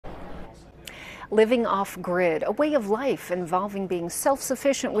Living off-grid, a way of life involving being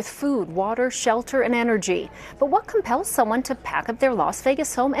self-sufficient with food, water, shelter, and energy. But what compels someone to pack up their Las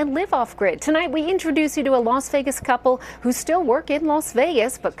Vegas home and live off-grid? Tonight, we introduce you to a Las Vegas couple who still work in Las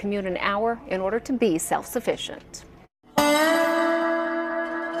Vegas but commute an hour in order to be self-sufficient.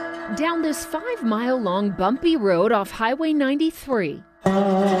 Down this 5-mile-long bumpy road off Highway 93.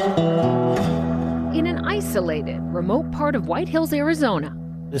 In an isolated, remote part of Whitehills, Arizona.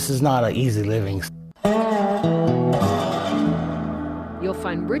 This is not an easy living. You'll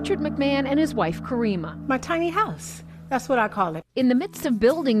find Richard Macmahon and his wife, Karimah. My tiny house. That's what I call it. In the midst of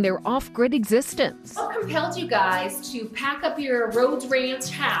building their off-grid existence. What compelled you guys to pack up your Rhodes Ranch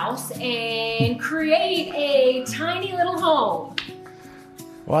house and create a tiny little home?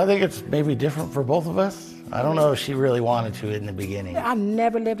 Well, I think it's maybe different for both of us. I don't know if she really wanted to in the beginning. I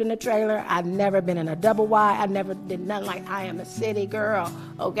never lived in a trailer. I've never been in a double wide. I never did nothing like I am a city girl,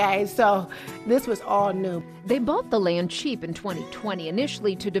 okay? So this was all new. They bought the land cheap in 2020,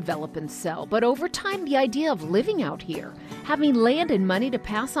 initially to develop and sell. But over time, the idea of living out here, having land and money to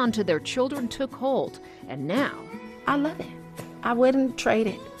pass on to their children took hold. And now, I love it. I wouldn't trade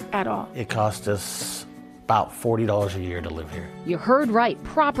it at all. It cost us about $40 a year to live here. You heard right,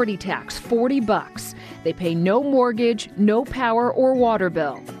 property tax, $40. They pay no mortgage, no power or water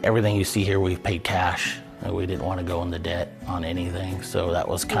bill. Everything you see here, we've paid cash. We didn't want to go into debt on anything, so that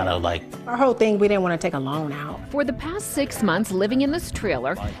was kind of like... Our whole thing, we didn't want to take a loan out. For the past 6 months living in this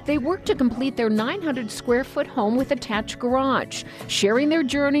trailer, they worked to complete their 900-square-foot home with attached garage, sharing their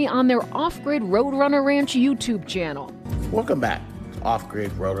journey on their off-grid Roadrunner Ranch YouTube channel. Welcome back. Off-grid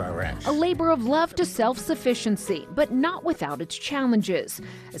Roadrunner Ranch. A labor of love to self-sufficiency, but not without its challenges,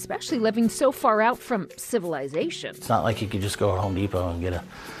 especially living so far out from civilization. It's not like you could just go to Home Depot and get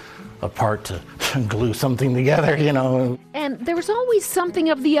a part to glue something together, you know. And there's always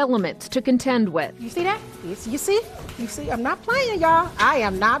something of the elements to contend with. You see that? You see? You see? I'm not playing, y'all. I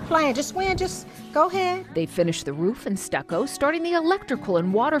am not playing. Just win. Just go ahead. They finished the roof and stucco, starting the electrical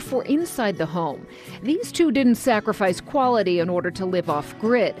and water for inside the home. These two didn't sacrifice quality in order to live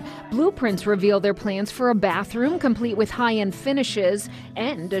off-grid. Blueprints reveal their plans for a bathroom complete with high-end finishes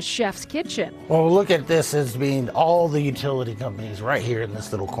and a chef's kitchen. Well, look at this as being all the utility companies right here in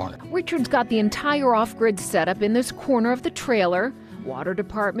this little corner. Richard's got the entire off-grid setup in this corner of the trailer. Water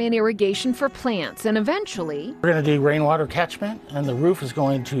department, irrigation for plants, and eventually... We're going to do rainwater catchment, and the roof is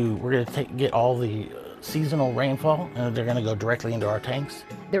going to, we're going to get all the seasonal rainfall, and they're going to go directly into our tanks.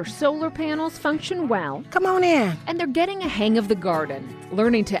 Their solar panels function well. Come on in. And they're getting a hang of the garden,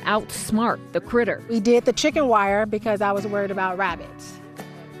 learning to outsmart the critter. We did the chicken wire because I was worried about rabbits.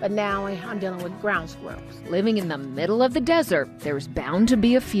 But now I'm dealing with ground squirrels. Living in the middle of the desert, there's bound to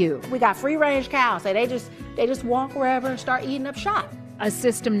be a few. We got free-range cows, so they just walk wherever and start eating up shop. A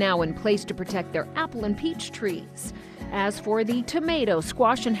system now in place to protect their apple and peach trees. As for the tomato,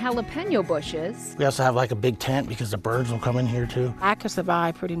 squash, and jalapeno bushes... We also have like a big tent because the birds will come in here too. I could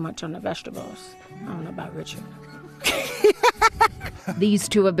survive pretty much on the vegetables. I don't know about Richard. These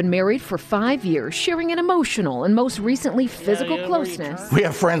two have been married for 5 years, sharing an emotional and most recently physical closeness. We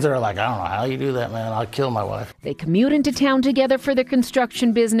have friends that are like, I don't know how you do that, man. I'll kill my wife. They commute into town together for their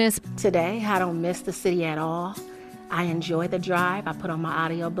construction business. Today, I don't miss the city at all. I enjoy the drive. I put on my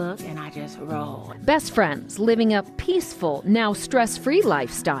audiobook and I just roll. Best friends living a peaceful, now stress-free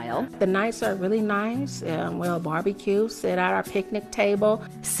lifestyle. The nights are really nice. We'll barbecue, sit at our picnic table.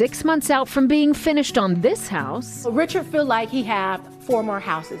 6 months out from being finished on this house. Richard feel like he have 4 more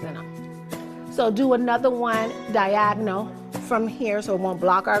houses in him. So do another one diagonal from here so it won't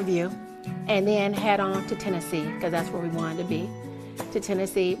block our view. And then head on to Tennessee because that's where we wanted to be. To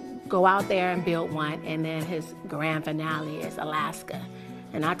Tennessee. Go out there and build one, and then his grand finale is Alaska.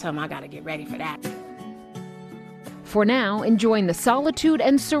 And I told him I gotta get ready for that. For now, enjoying the solitude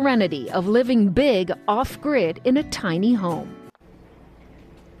and serenity of living big off-grid in a tiny home.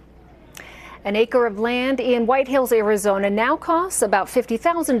 An acre of land in Whitehills, Arizona now costs about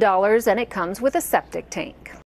 $50,000, and it comes with a septic tank.